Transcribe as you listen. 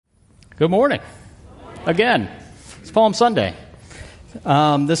Good morning. Again, it's Palm Sunday.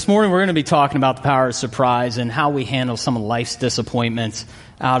 This morning we're going to be talking about the power of surprise and how we handle some of life's disappointments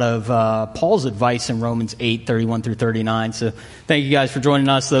out of Paul's advice in Romans 8:31 through 39. So thank you guys for joining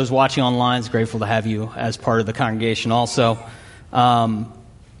us. Those watching online, it's grateful to have you as part of the congregation also. Palm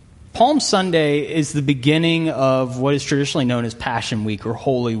Sunday is the beginning of what is traditionally known as Passion Week or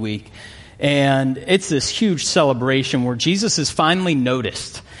Holy Week. And it's this huge celebration where Jesus is finally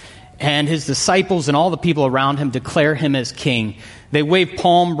noticed. And his disciples and all the people around him declare him as king. They wave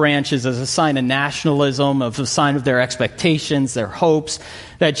palm branches as a sign of nationalism, as a sign of their expectations, their hopes,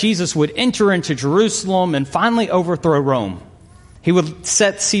 that Jesus would enter into Jerusalem and finally overthrow Rome. He would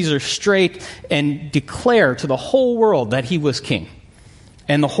set Caesar straight and declare to the whole world that he was king.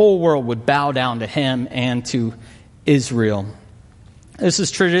 And the whole world would bow down to him and to Israel. This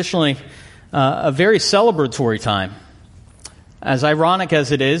is traditionally a very celebratory time. As ironic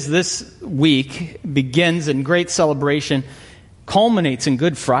as it is, this week begins in great celebration, culminates in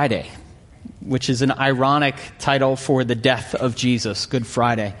Good Friday, which is an ironic title for the death of Jesus, Good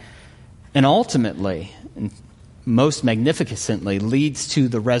Friday, and ultimately, and most magnificently, leads to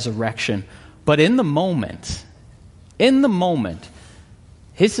the resurrection. But in the moment,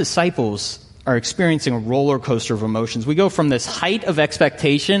 his disciples are experiencing a roller coaster of emotions. We go from this height of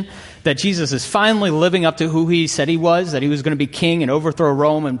expectation that Jesus is finally living up to who he said he was, that he was going to be king and overthrow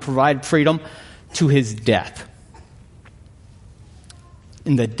Rome and provide freedom, to his death.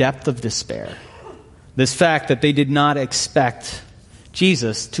 In the depth of despair. This fact that they did not expect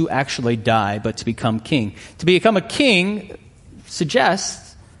Jesus to actually die, but to become king. To become a king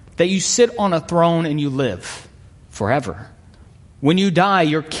suggests that you sit on a throne and you live forever. When you die,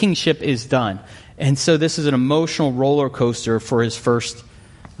 your kingship is done. And so this is an emotional roller coaster for his first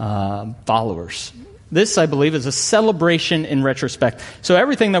followers. This, I believe, is a celebration in retrospect. So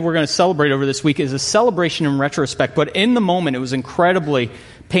everything that we're going to celebrate over this week is a celebration in retrospect. But in the moment, it was incredibly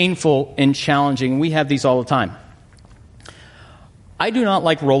painful and challenging. We have these all the time. I do not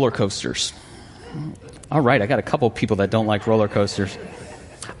like roller coasters. All right, I got a couple of people that don't like roller coasters.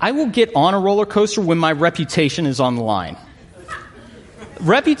 I will get on a roller coaster when my reputation is on the line.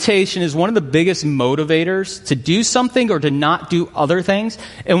 Reputation is one of the biggest motivators to do something or to not do other things.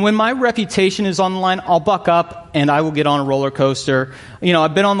 And when my reputation is on the line, I'll buck up and I will get on a roller coaster. You know,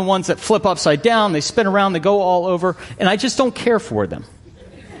 I've been on the ones that flip upside down, they spin around, they go all over, and I just don't care for them.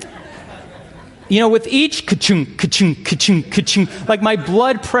 You know, with each ka-chung, ka-chung, ka-chung, ka-chung, like my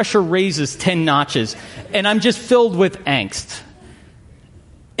blood pressure raises 10 notches, and I'm just filled with angst.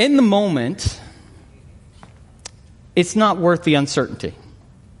 In the moment, it's not worth the uncertainty.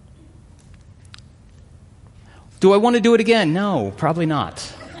 Do I want to do it again? No, probably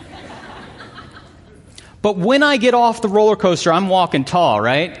not. But when I get off the roller coaster, I'm walking tall,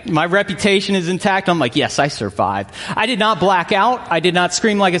 right? My reputation is intact. I'm like, yes, I survived. I did not black out. I did not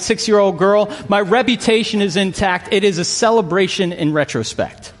scream like a 6-year-old girl. My reputation is intact. It is a celebration in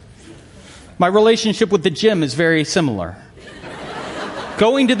retrospect. My relationship with the gym is very similar.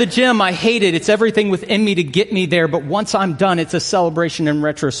 Going to the gym, I hate it. It's everything within me to get me there. But once I'm done, it's a celebration in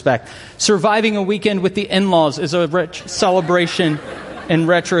retrospect. Surviving a weekend with the in-laws is a celebration in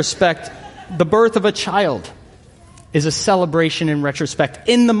retrospect. The birth of a child is a celebration in retrospect.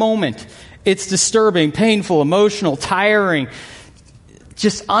 In the moment, it's disturbing, painful, emotional, tiring,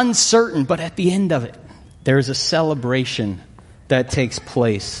 just uncertain. But at the end of it, there is a celebration that takes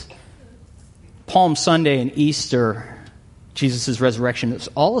place. Palm Sunday and Easter, Jesus' resurrection, it's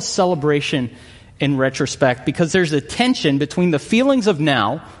all a celebration in retrospect because there's a tension between the feelings of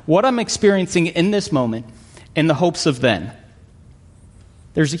now, what I'm experiencing in this moment, and the hopes of then.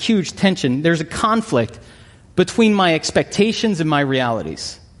 There's a huge tension. There's a conflict between my expectations and my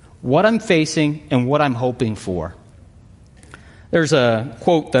realities, what I'm facing and what I'm hoping for. There's a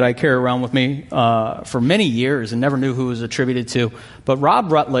quote that I carry around with me for many years and never knew who it was attributed to, but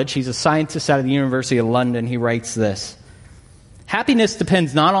Rob Rutledge, he's a scientist out of the University of London, he writes this: happiness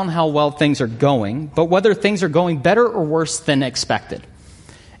depends not on how well things are going, but whether things are going better or worse than expected.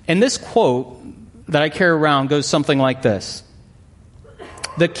 And this quote that I carry around goes something like this: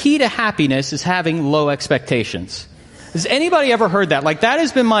 the key to happiness is having low expectations. Has anybody ever heard that? Like, that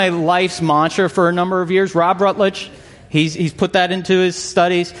has been my life's mantra for a number of years. Rob Rutledge, he's put that into his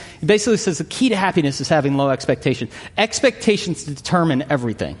studies. He basically says the key to happiness is having low expectations. Expectations determine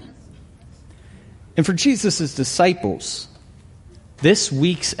everything. And for Jesus' disciples, this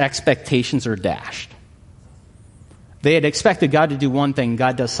week's expectations are dashed. They had expected God to do one thing.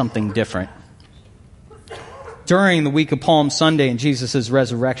 God does something different. During the week of Palm Sunday and Jesus'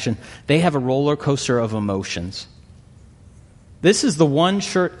 resurrection, they have a roller coaster of emotions. This is the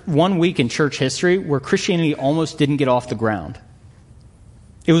one week in church history where Christianity almost didn't get off the ground.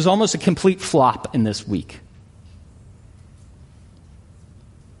 It was almost a complete flop in this week.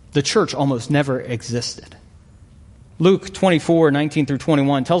 The church almost never existed. Luke 24:19 through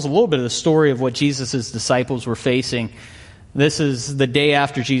 21 tells a little bit of the story of what Jesus' disciples were facing. This is the day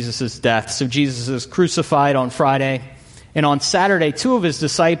after Jesus' death. So Jesus is crucified on Friday. And on Saturday, 2 of his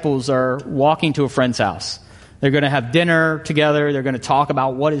disciples are walking to a friend's house. They're going to have dinner together. They're going to talk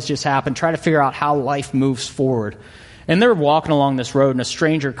about what has just happened, try to figure out how life moves forward. And they're walking along this road, and a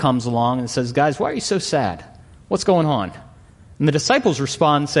stranger comes along and says, "Guys, why are you so sad? What's going on?" And the disciples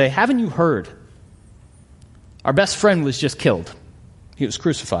respond and say, "Haven't you heard? Our best friend was just killed. He was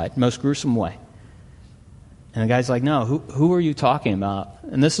crucified, most gruesome way." And the guy's like, "No, who are you talking about?"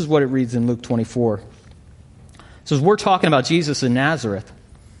 And this is what it reads in Luke 24. It says, "We're talking about Jesus in Nazareth.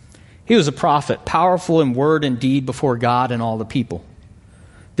 He was a prophet, powerful in word and deed before God and all the people.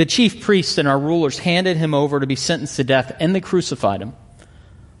 The chief priests and our rulers handed him over to be sentenced to death, and they crucified him.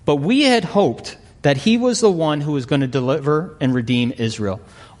 But we had hoped that he was the one who was going to deliver and redeem Israel."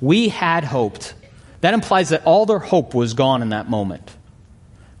 We had hoped. That implies that all their hope was gone in that moment.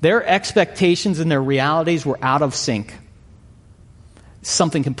 Their expectations and their realities were out of sync.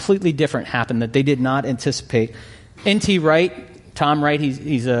 Something completely different happened that they did not anticipate. N.T. Wright, Tom Wright,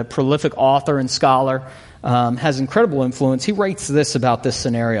 he's a prolific author and scholar, has incredible influence. He writes this about this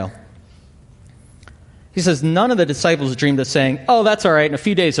scenario. He says, "None of the disciples dreamed of saying, 'Oh, that's all right, in a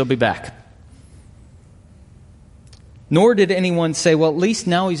few days he'll be back.' Nor did anyone say, 'Well, at least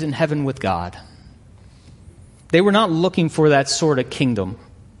now he's in heaven with God.' They were not looking for that sort of kingdom.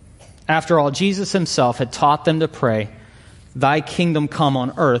 After all, Jesus himself had taught them to pray, 'Thy kingdom come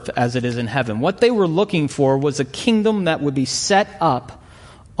on earth as it is in heaven.' What they were looking for was a kingdom that would be set up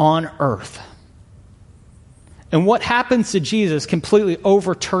on earth. And what happens to Jesus completely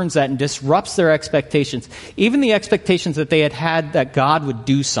overturns that and disrupts their expectations. Even the expectations that they had that God would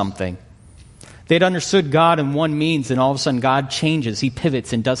do something. They'd understood God in one means, and all of a sudden God changes. He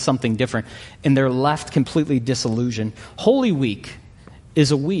pivots and does something different. And they're left completely disillusioned. Holy Week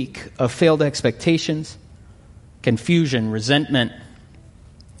is a week of failed expectations, confusion, resentment,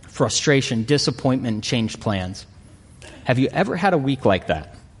 frustration, disappointment, and changed plans. Have you ever had a week like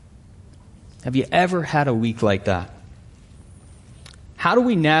that? Have you ever had a week like that? How do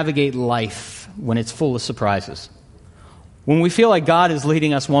we navigate life when it's full of surprises? When we feel like God is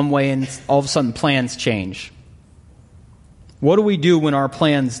leading us one way and all of a sudden plans change. What do we do when our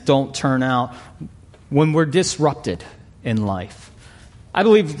plans don't turn out? When we're disrupted in life? I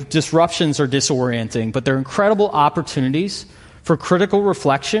believe disruptions are disorienting, but they're incredible opportunities for critical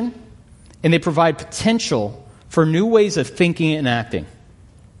reflection, and they provide potential for new ways of thinking and acting.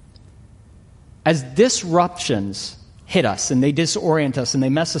 As disruptions hit us and they disorient us and they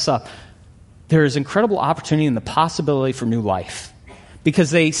mess us up, there is incredible opportunity and the possibility for new life because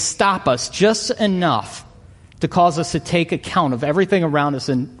they stop us just enough to cause us to take account of everything around us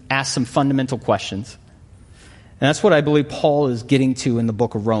and ask some fundamental questions. And that's what I believe Paul is getting to in the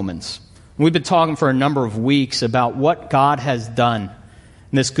book of Romans. We've been talking for a number of weeks about what God has done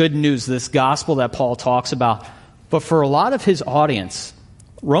and this good news, this gospel that Paul talks about. But for a lot of his audience,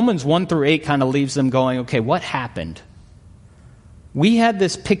 Romans 1 through 8 kind of leaves them going, okay, what happened? We had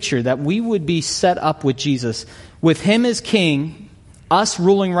this picture that we would be set up with Jesus, with him as king, us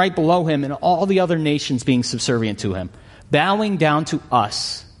ruling right below him, and all the other nations being subservient to him, bowing down to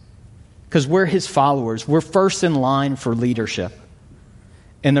us, because we're his followers. We're first in line for leadership,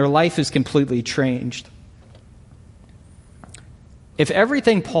 and their life is completely changed. If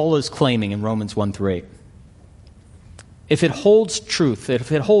everything Paul is claiming in Romans 1 through 8, if it holds truth,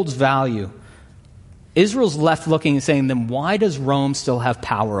 if it holds value, Israel's left looking and saying, then why does Rome still have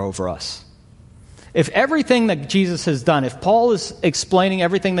power over us? If everything that Jesus has done, if Paul is explaining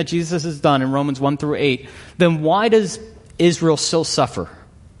everything that Jesus has done in Romans 1 through 8, then why does Israel still suffer?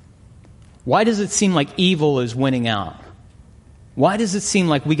 Why does it seem like evil is winning out? Why does it seem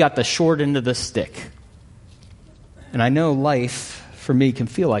like we got the short end of the stick? And I know life, for me, can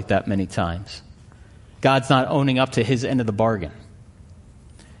feel like that many times. God's not owning up to his end of the bargain.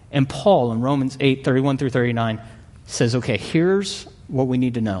 And Paul in Romans 8, 31 through 39 says, okay, here's what we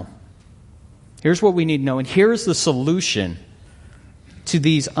need to know. Here's what we need to know. And here's the solution to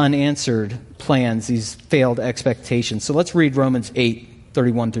these unanswered plans, these failed expectations. So let's read Romans 8,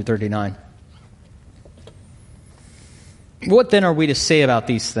 31 through 39. What then are we to say about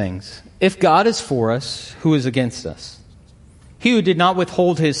these things? If God is for us, who is against us? He who did not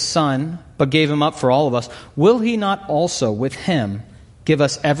withhold his Son, but gave him up for all of us, will he not also with him give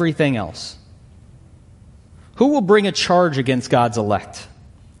us everything else? Who will bring a charge against God's elect?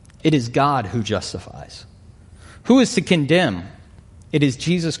 It is God who justifies. Who is to condemn? It is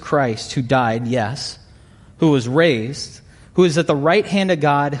Jesus Christ who died, yes, who was raised, who is at the right hand of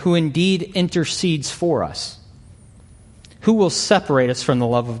God, who indeed intercedes for us. Who will separate us from the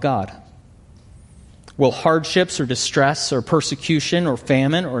love of God? Will hardships or distress or persecution or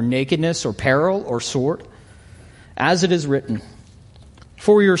famine or nakedness or peril or sword? As it is written,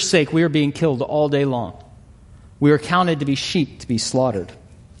 for your sake we are being killed all day long. We are counted to be sheep to be slaughtered.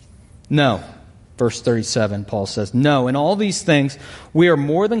 No. Verse 37, Paul says, no, in all these things we are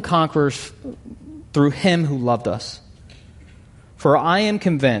more than conquerors through him who loved us. For I am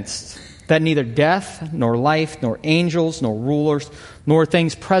convinced that neither death, nor life, nor angels, nor rulers, nor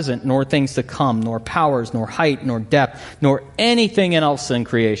things present, nor things to come, nor powers, nor height, nor depth, nor anything else in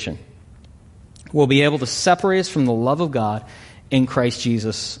creation will be able to separate us from the love of God in Christ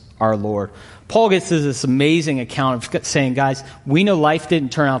Jesus our Lord. Paul gets to this amazing account of saying, guys, we know life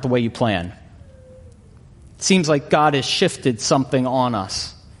didn't turn out the way you planned. It seems like God has shifted something on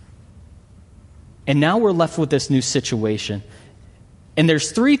us. And now we're left with this new situation. And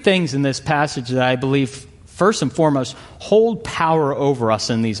there's three things in this passage that I believe, first and foremost, hold power over us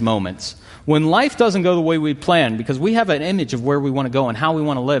in these moments. When life doesn't go the way we plan, because we have an image of where we want to go and how we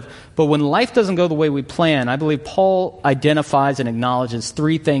want to live, but when life doesn't go the way we plan, I believe Paul identifies and acknowledges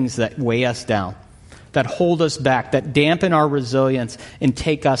three things that weigh us down, that hold us back, that dampen our resilience and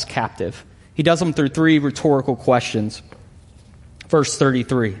take us captive. He does them through three rhetorical questions. Verse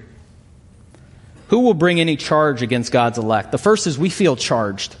 33. Who will bring any charge against God's elect? The first is we feel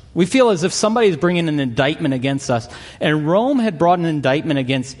charged. We feel as if somebody is bringing an indictment against us. And Rome had brought an indictment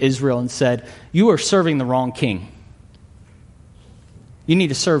against Israel and said, you are serving the wrong king. You need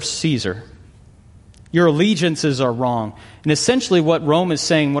to serve Caesar. Your allegiances are wrong. And essentially what Rome is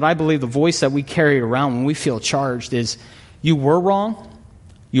saying, what I believe the voice that we carry around when we feel charged is, you were wrong,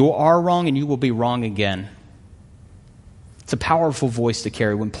 you are wrong, and you will be wrong again. It's a powerful voice to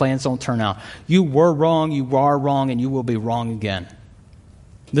carry when plans don't turn out. You were wrong, you are wrong, and you will be wrong again.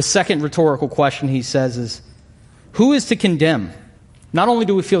 The second rhetorical question he says is, who is to condemn? Not only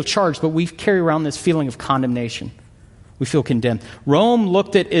do we feel charged, but we carry around this feeling of condemnation. We feel condemned. Rome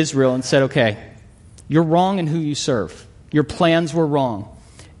looked at Israel and said, okay, you're wrong in who you serve. Your plans were wrong.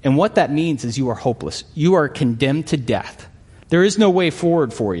 And what that means is you are hopeless. You are condemned to death. There is no way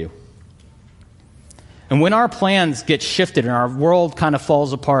forward for you. And when our plans get shifted and our world kind of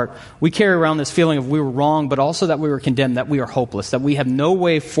falls apart, we carry around this feeling of we were wrong, but also that we were condemned, that we are hopeless, that we have no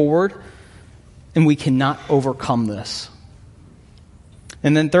way forward, and we cannot overcome this.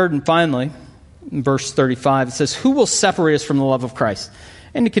 And then third and finally, in verse 35, it says, who will separate us from the love of Christ?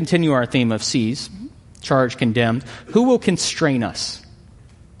 And to continue our theme of C's, charged, condemned, who will constrain us?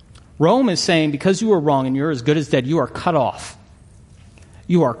 Rome is saying, because you are wrong and you're as good as dead, you are cut off.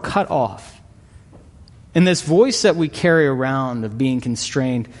 You are cut off. And this voice that we carry around of being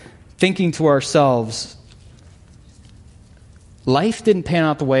constrained, thinking to ourselves, life didn't pan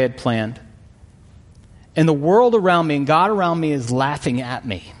out the way I'd planned. And the world around me and God around me is laughing at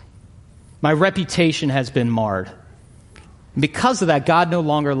me. My reputation has been marred. And because of that, God no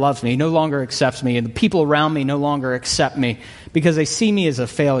longer loves me. He no longer accepts me. And the people around me no longer accept me because they see me as a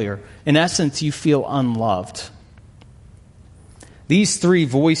failure. In essence, you feel unloved. These three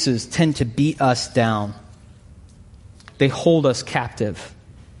voices tend to beat us down. They hold us captive.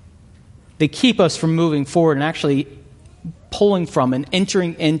 They keep us from moving forward and actually pulling from and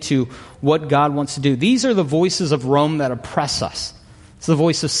entering into what God wants to do. These are the voices of Rome that oppress us. It's the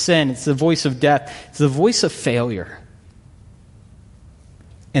voice of sin. It's the voice of death. It's the voice of failure.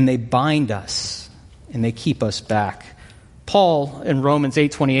 And they bind us and they keep us back. Paul in Romans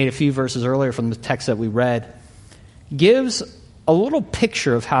 8:28, a few verses earlier from the text that we read, gives a little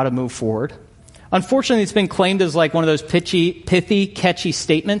picture of how to move forward. Unfortunately, it's been claimed as like one of those pithy, catchy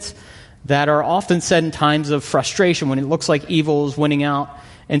statements that are often said in times of frustration when it looks like evil is winning out.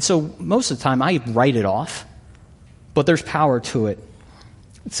 And so most of the time I write it off, but there's power to it.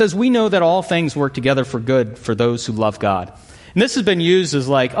 It says, we know that all things work together for good for those who love God. And this has been used as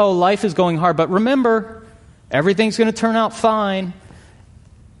like, oh, life is going hard, but remember, everything's going to turn out fine.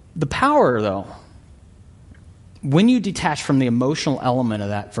 The power, though, when you detach from the emotional element of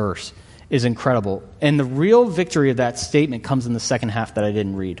that verse, is incredible. And the real victory of that statement comes in the second half that I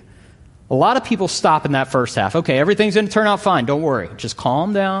didn't read. A lot of people stop in that first half. Okay, everything's going to turn out fine. Don't worry. Just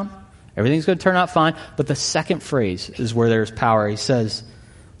calm down. Everything's going to turn out fine. But the second phrase is where there's power. He says,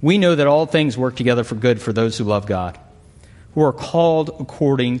 we know that all things work together for good for those who love God, who are called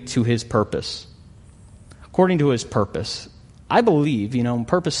according to his purpose. According to his purpose. I believe,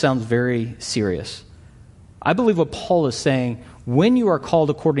 purpose sounds very serious. I believe what Paul is saying, when you are called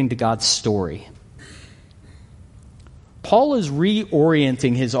according to God's story, Paul is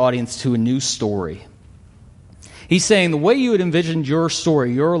reorienting his audience to a new story. He's saying the way you had envisioned your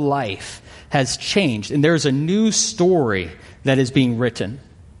story, your life, has changed, and there's a new story that is being written.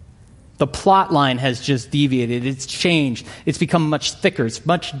 The plot line has just deviated. It's changed. It's become much thicker. It's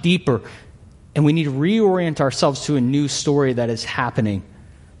much deeper. And we need to reorient ourselves to a new story that is happening.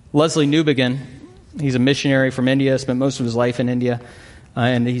 Leslie Newbegin, he's a missionary from India, spent most of his life in India,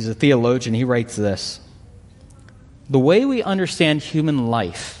 and he's a theologian. He writes this: the way we understand human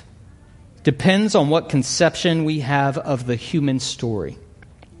life depends on what conception we have of the human story.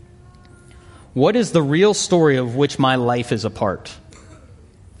 What is the real story of which my life is a part?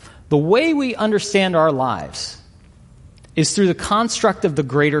 The way we understand our lives is through the construct of the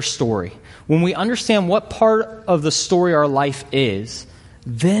greater story. When we understand what part of the story our life is,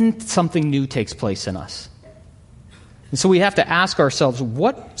 then something new takes place in us. And so we have to ask ourselves,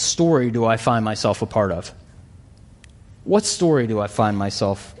 what story do I find myself a part of? What story do I find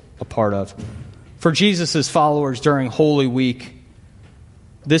myself a part of? For Jesus' followers during Holy Week,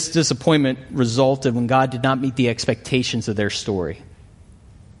 this disappointment resulted when God did not meet the expectations of their story.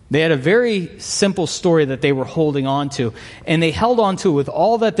 They had a very simple story that they were holding on to, and they held on to it with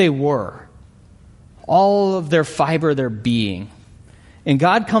all that they were, all of their fiber, their being. And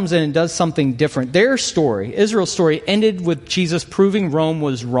God comes in and does something different. Their story, Israel's story, ended with Jesus proving Rome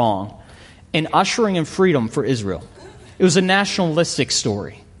was wrong and ushering in freedom for Israel. It was a nationalistic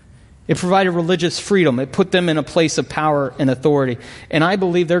story. It provided religious freedom. It put them in a place of power and authority. And I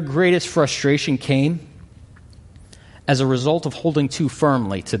believe their greatest frustration came as a result of holding too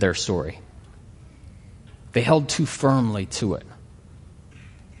firmly to their story. They held too firmly to it.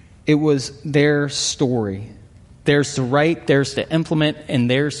 It was their story. Theirs to write, theirs to implement, and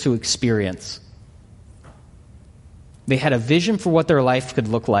theirs to experience. They had a vision for what their life could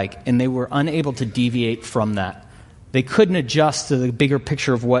look like, and they were unable to deviate from that. They couldn't adjust to the bigger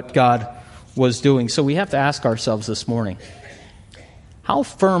picture of what God was doing. So we have to ask ourselves this morning, how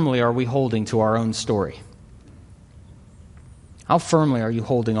firmly are we holding to our own story? How firmly are you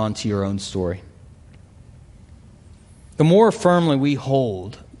holding on to your own story? The more firmly we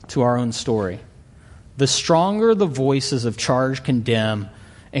hold to our own story, the stronger the voices of charge, condemn,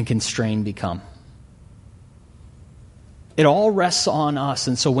 and constrain become. It all rests on us.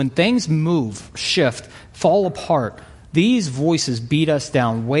 And so when things move, shift, fall apart, these voices beat us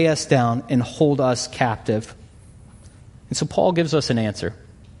down, weigh us down, and hold us captive. And so Paul gives us an answer.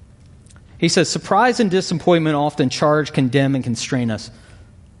 He says, surprise and disappointment often charge, condemn, and constrain us.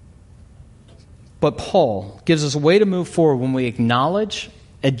 But Paul gives us a way to move forward when we acknowledge,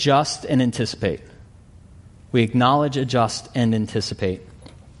 adjust, and anticipate. We acknowledge, adjust, and anticipate.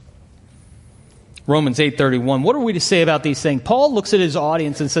 Romans 8:31. What are we to say about these things? Paul looks at his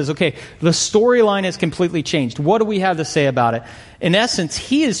audience and says, okay, the storyline has completely changed. What do we have to say about it? In essence,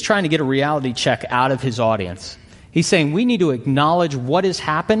 he is trying to get a reality check out of his audience. He's saying we need to acknowledge what has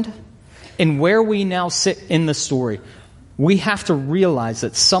happened and where we now sit in the story. We have to realize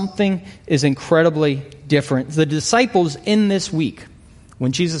that something is incredibly different. The disciples in this week,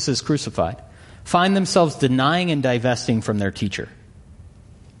 when Jesus is crucified, find themselves denying and divesting from their teacher.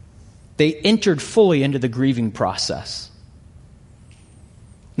 They entered fully into the grieving process.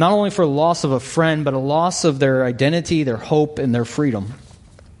 Not only for the loss of a friend, but a loss of their identity, their hope, and their freedom.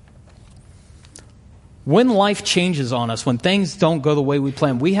 When life changes on us, when things don't go the way we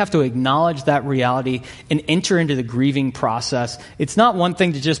plan, we have to acknowledge that reality and enter into the grieving process. It's not one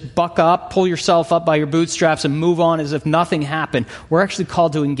thing to just buck up, pull yourself up by your bootstraps, and move on as if nothing happened. We're actually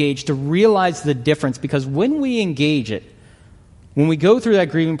called to engage, to realize the difference, because when we engage it, when we go through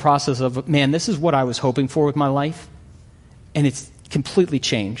that grieving process of, man, this is what I was hoping for with my life, and it's completely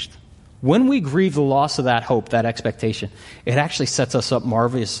changed. When we grieve the loss of that hope, that expectation, it actually sets us up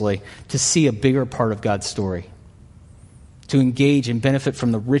marvelously to see a bigger part of God's story, to engage and benefit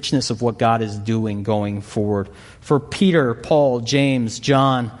from the richness of what God is doing going forward. For Peter, Paul, James,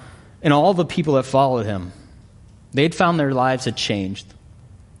 John, and all the people that followed him, they'd found their lives had changed.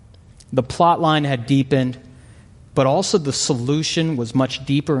 The plot line had deepened, but also the solution was much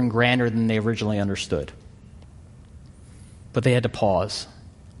deeper and grander than they originally understood. But they had to pause.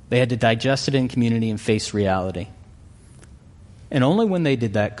 They had to digest it in community and face reality. And only when they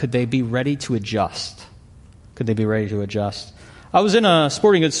did that could they be ready to adjust. Could they be ready to adjust? I was in a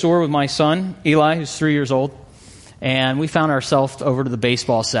sporting goods store with my son, Eli, who's 3 years old, and we found ourselves over to the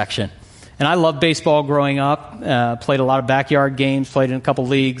baseball section. And I loved baseball growing up, played a lot of backyard games, played in a couple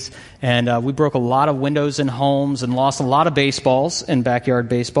leagues, and we broke a lot of windows in homes and lost a lot of baseballs in backyard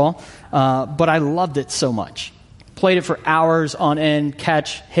baseball. But I loved it so much. Played it for hours on end,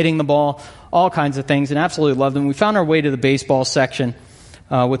 catch, hitting the ball, all kinds of things, and absolutely loved them. We found our way to the baseball section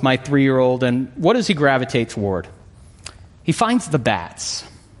with my 3-year-old, and what does he gravitate toward? He finds the bats.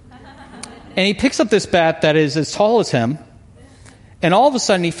 And he picks up this bat that is as tall as him, and all of a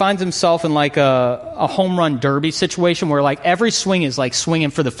sudden he finds himself in like a home run derby situation where like every swing is like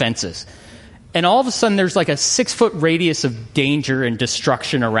swinging for the fences. And all of a sudden there's like a 6-foot radius of danger and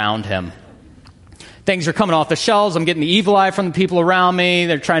destruction around him. Things are coming off the shelves. I'm getting the evil eye from the people around me.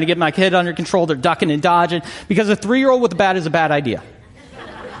 They're trying to get my kid under control. They're ducking and dodging because a 3-year-old with a bat is a bad idea.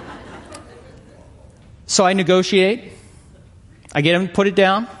 So I negotiate. I get him to put it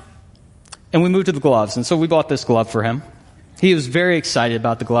down. And we move to the gloves. And so we bought this glove for him. He was very excited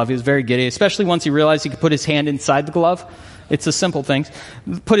about the glove. He was very giddy, especially once he realized he could put his hand inside the glove. It's the simple things.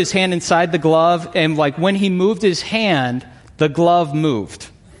 Put his hand inside the glove, and like when he moved his hand, the glove moved.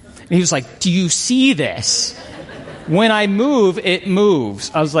 And he was like, "Do you see this? When I move, it moves."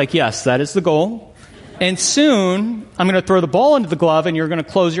 I was like, "Yes, that is the goal. And soon, I'm going to throw the ball into the glove, and you're going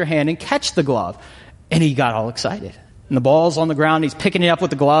to close your hand and catch the glove." And he got all excited. And the ball's on the ground. He's picking it up with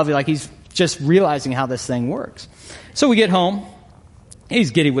the glove. Like he's just realizing how this thing works. So we get home.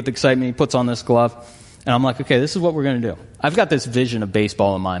 He's giddy with excitement. He puts on this glove. And I'm like, okay, this is what we're going to do. I've got this vision of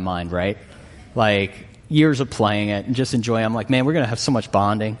baseball in my mind, right? Like years of playing it and just enjoying it. I'm like, man, we're going to have so much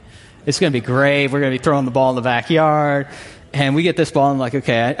bonding. It's going to be great. We're going to be throwing the ball in the backyard. And we get this ball. And I'm like,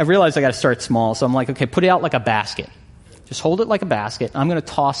 okay, I realize I got to start small. So I'm like, okay, put it out like a basket. Just hold it like a basket. I'm going to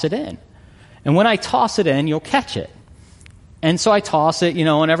toss it in. And when I toss it in, you'll catch it. And so I toss it,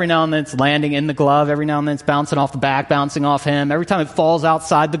 and every now and then it's landing in the glove. Every now and then it's bouncing off the back, bouncing off him. Every time it falls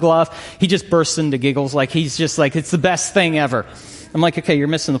outside the glove, he just bursts into giggles like he's just like, it's the best thing ever. I'm like, okay, you're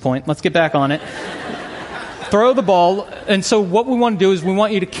missing the point. Let's get back on it. Throw the ball. And so what we want to do is we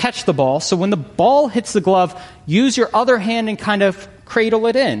want you to catch the ball. So when the ball hits the glove, use your other hand and kind of cradle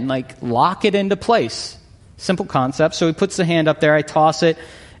it in, like lock it into place. Simple concept. So he puts the hand up there. I toss it,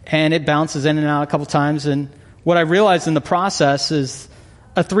 and it bounces in and out a couple times. And what I realized in the process is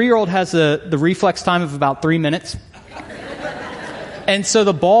a 3-year-old has the reflex time of about 3 minutes. And so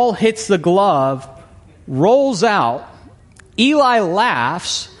the ball hits the glove, rolls out, Eli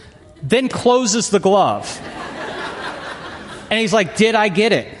laughs, then closes the glove. And he's like, "Did I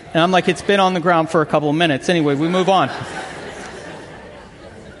get it?" And I'm like, "It's been on the ground for a couple of minutes." Anyway, we move on.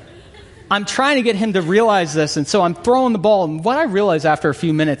 I'm trying to get him to realize this, and so I'm throwing the ball. And what I realize after a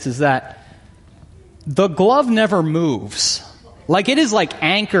few minutes is that the glove never moves. Like it is like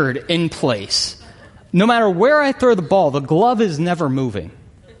anchored in place. No matter where I throw the ball, the glove is never moving.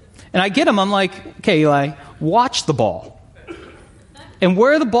 And I get him, I'm like, "Okay, Eli, watch the ball." And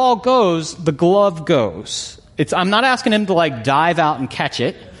where the ball goes, the glove goes. I'm not asking him to like dive out and catch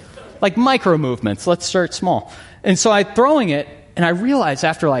it. Like micro movements. Let's start small. And so I'm throwing it, and I realize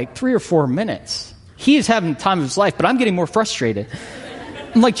after like 3 or 4 minutes, he is having the time of his life, but I'm getting more frustrated.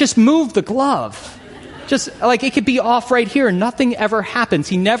 I'm like, just move the glove. Just like it could be off right here and nothing ever happens.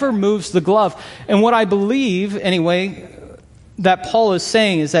 He never moves the glove. And what I believe, anyway, that Paul is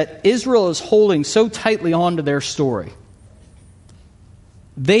saying is that Israel is holding so tightly onto their story.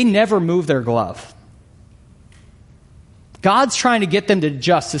 They never move their glove. God's trying to get them to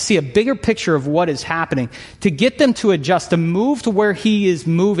adjust, to see a bigger picture of what is happening, to get them to adjust, to move to where he is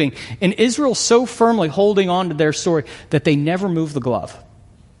moving. And Israel's so firmly holding on to their story that they never move the glove.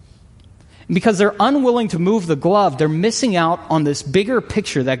 And because they're unwilling to move the glove, they're missing out on this bigger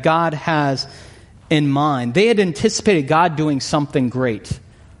picture that God has in mind. They had anticipated God doing something great,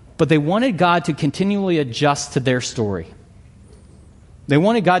 but they wanted God to continually adjust to their story. They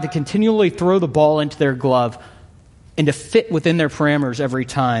wanted God to continually throw the ball into their glove and to fit within their parameters every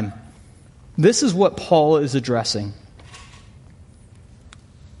time. This is what Paul is addressing.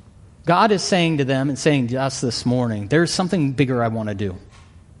 God is saying to them and saying to us this morning, there's something bigger I want to do.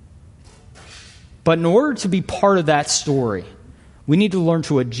 But in order to be part of that story, we need to learn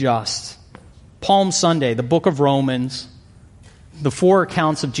to adjust. Palm Sunday, the book of Romans, the 4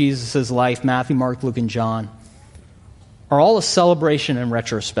 accounts of Jesus' life, Matthew, Mark, Luke, and John, are all a celebration in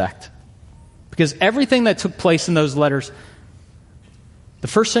retrospect. Because everything that took place in those letters, the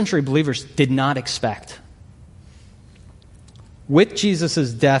first century believers did not expect. With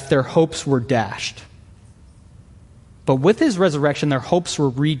Jesus' death, their hopes were dashed. But with his resurrection, their hopes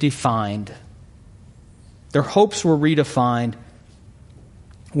were redefined. Their hopes were redefined.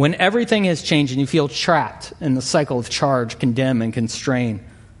 When everything has changed and you feel trapped in the cycle of charge, condemn, and constrain,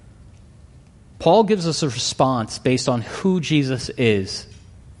 Paul gives us a response based on who Jesus is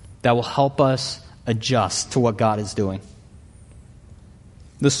that will help us adjust to what God is doing.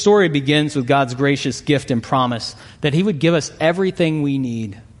 The story begins with God's gracious gift and promise that he would give us everything we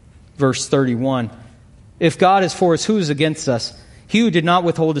need. Verse 31, if God is for us, who is against us? He who did not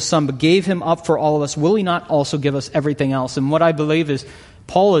withhold his son, but gave him up for all of us, will he not also give us everything else? And what I believe is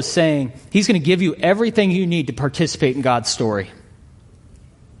Paul is saying he's going to give you everything you need to participate in God's story.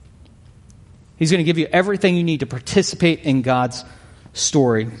 He's going to give you everything you need to participate in God's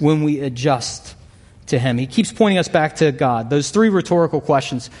story when we adjust to him. He keeps pointing us back to God. Those three rhetorical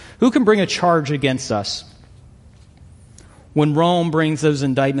questions. Who can bring a charge against us? When Rome brings those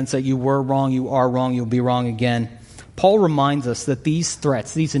indictments that you were wrong, you are wrong, you'll be wrong again, Paul reminds us that these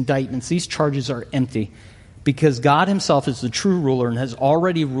threats, these indictments, these charges are empty because God himself is the true ruler and has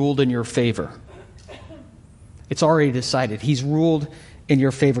already ruled in your favor. It's already decided. He's ruled in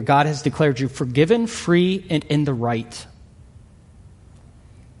your favor. God has declared you forgiven, free, and in the right.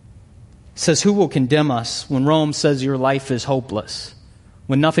 It says, who will condemn us when Rome says your life is hopeless,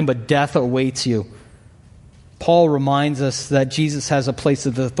 when nothing but death awaits you? Paul reminds us that Jesus has a place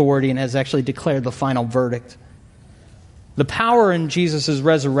of authority and has actually declared the final verdict. The power in Jesus'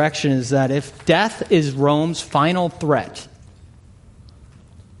 resurrection is that if death is Rome's final threat,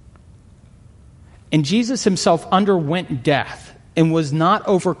 and Jesus himself underwent death and was not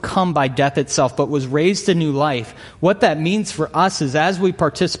overcome by death itself, but was raised to new life, what that means for us is as we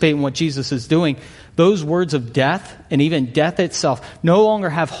participate in what Jesus is doing, those words of death and even death itself no longer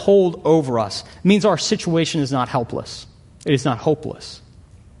have hold over us. It means our situation is not helpless. It is not hopeless.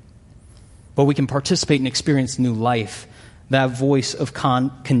 But we can participate and experience new life. That voice of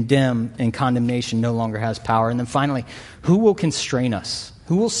condemn and condemnation no longer has power. And then finally, who will constrain us?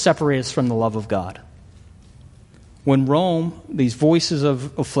 Who will separate us from the love of God? When Rome, these voices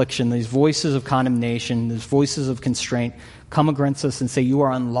of affliction, these voices of condemnation, these voices of constraint come against us and say you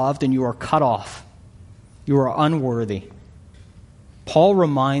are unloved and you are cut off, you are unworthy, Paul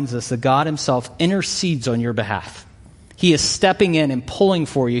reminds us that God himself intercedes on your behalf. He is stepping in and pulling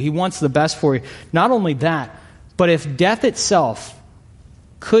for you. He wants the best for you. Not only that, but if death itself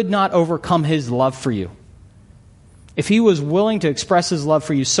could not overcome his love for you, if he was willing to express his love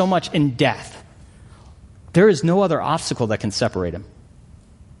for you so much in death, there is no other obstacle that can separate him.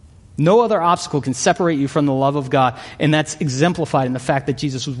 No other obstacle can separate you from the love of God, and that's exemplified in the fact that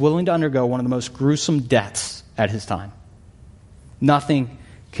Jesus was willing to undergo one of the most gruesome deaths at his time. Nothing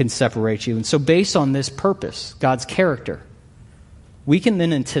can separate you. And so based on this purpose, God's character, we can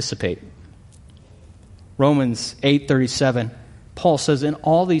then anticipate. Romans 8:37, Paul says, in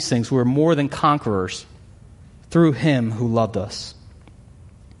all these things we are more than conquerors through him who loved us.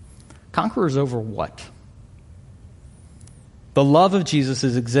 Conquerors over what? The love of Jesus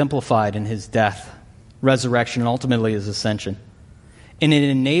is exemplified in his death, resurrection, and ultimately his ascension. And it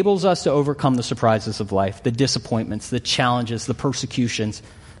enables us to overcome the surprises of life, the disappointments, the challenges, the persecutions,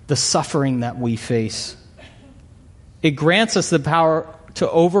 the suffering that we face. It grants us the power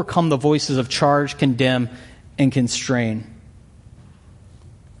to overcome the voices of charge, condemn, and constrain.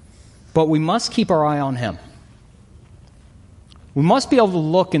 But we must keep our eye on him. We must be able to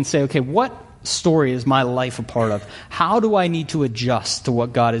look and say, okay, what story is my life a part of? How do I need to adjust to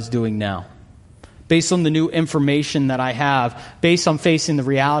what God is doing now? Based on the new information that I have, based on facing the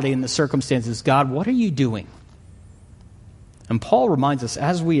reality and the circumstances, God, what are you doing? And Paul reminds us,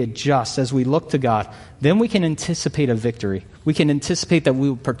 as we adjust, as we look to God, then we can anticipate a victory. We can anticipate that we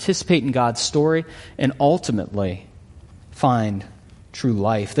will participate in God's story and ultimately find true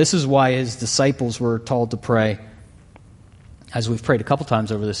life. This is why his disciples were told to pray, as we've prayed a couple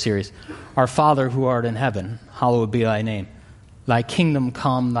times over this series, Our Father who art in heaven, hallowed be thy name. Thy kingdom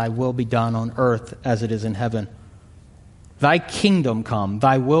come, thy will be done on earth as it is in heaven. Thy kingdom come,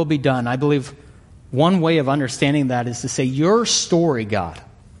 thy will be done. I believe one way of understanding that is to say, your story, God.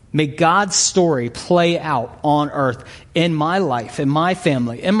 May God's story play out on earth in my life, in my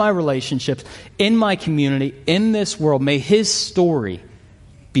family, in my relationships, in my community, in this world. May his story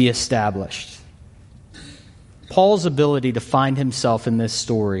be established. Paul's ability to find himself in this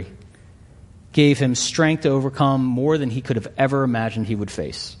story gave him strength to overcome more than he could have ever imagined he would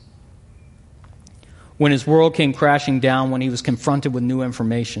face. When his world came crashing down, when he was confronted with new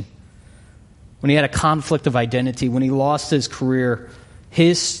information, when he had a conflict of identity, when he lost his career,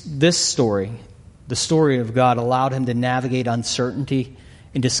 this story, the story of God, allowed him to navigate uncertainty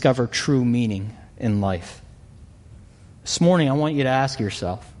and discover true meaning in life. This morning, I want you to ask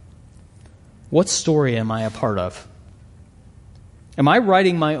yourself, what story am I a part of? Am I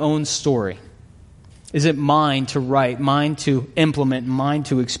writing my own story? Is it mine to write, mine to implement, mine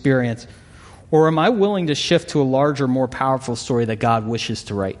to experience? Or am I willing to shift to a larger, more powerful story that God wishes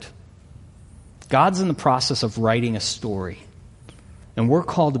to write? God's in the process of writing a story, and we're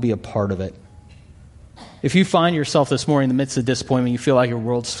called to be a part of it. If you find yourself this morning in the midst of disappointment, you feel like your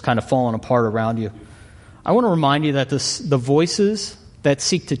world's kind of falling apart around you, I want to remind you that the voices that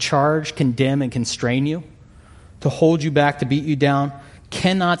seek to charge, condemn, and constrain you, to hold you back, to beat you down,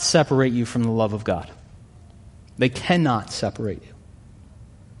 cannot separate you from the love of God. They cannot separate you.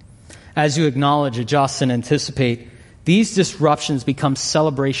 As you acknowledge, adjust, and anticipate, these disruptions become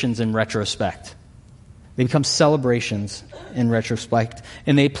celebrations in retrospect. They become celebrations in retrospect,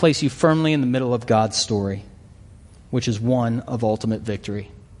 and they place you firmly in the middle of God's story, which is one of ultimate victory.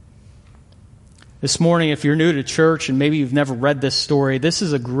 This morning, if you're new to church and maybe you've never read this story, this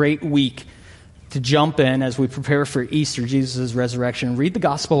is a great week to jump in as we prepare for Easter, Jesus' resurrection, and read the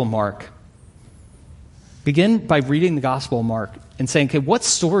Gospel of Mark. Begin by reading the Gospel of Mark and saying, okay, what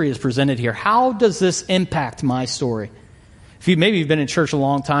story is presented here? How does this impact my story? If maybe you've been in church a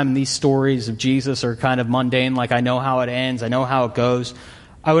long time and these stories of Jesus are kind of mundane, like I know how it ends, I know how it goes,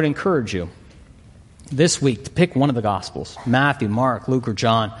 I would encourage you this week to pick one of the Gospels, Matthew, Mark, Luke, or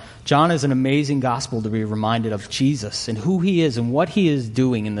John. John is an amazing gospel to be reminded of Jesus and who he is and what he is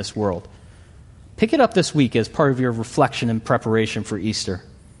doing in this world. Pick it up this week as part of your reflection and preparation for Easter.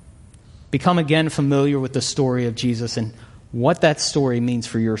 Become again familiar with the story of Jesus and what that story means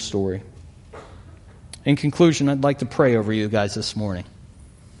for your story. In conclusion, I'd like to pray over you guys this morning.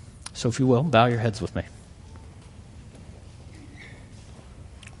 So if you will, bow your heads with me.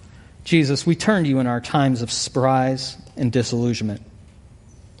 Jesus, we turn to you in our times of surprise and disillusionment.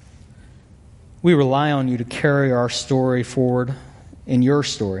 We rely on you to carry our story forward in your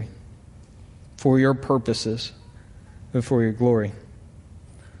story, for your purposes, and for your glory.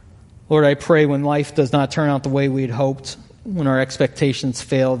 Lord, I pray when life does not turn out the way we had hoped, when our expectations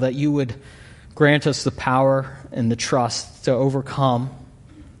fail, that you would grant us the power and the trust to overcome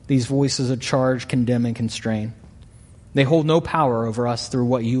these voices of charge, condemn, and constrain. They hold no power over us through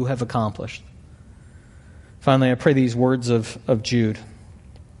what you have accomplished. Finally, I pray these words of Jude.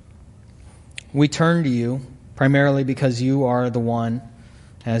 We turn to you primarily because you are the one,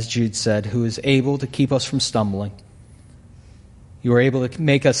 as Jude said, who is able to keep us from stumbling. You are able to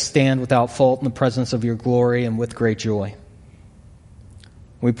make us stand without fault in the presence of your glory and with great joy.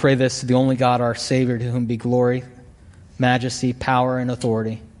 We pray this to the only God, our Savior, to whom be glory, majesty, power, and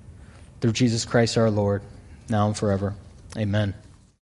authority, through Jesus Christ our Lord, now and forever. Amen.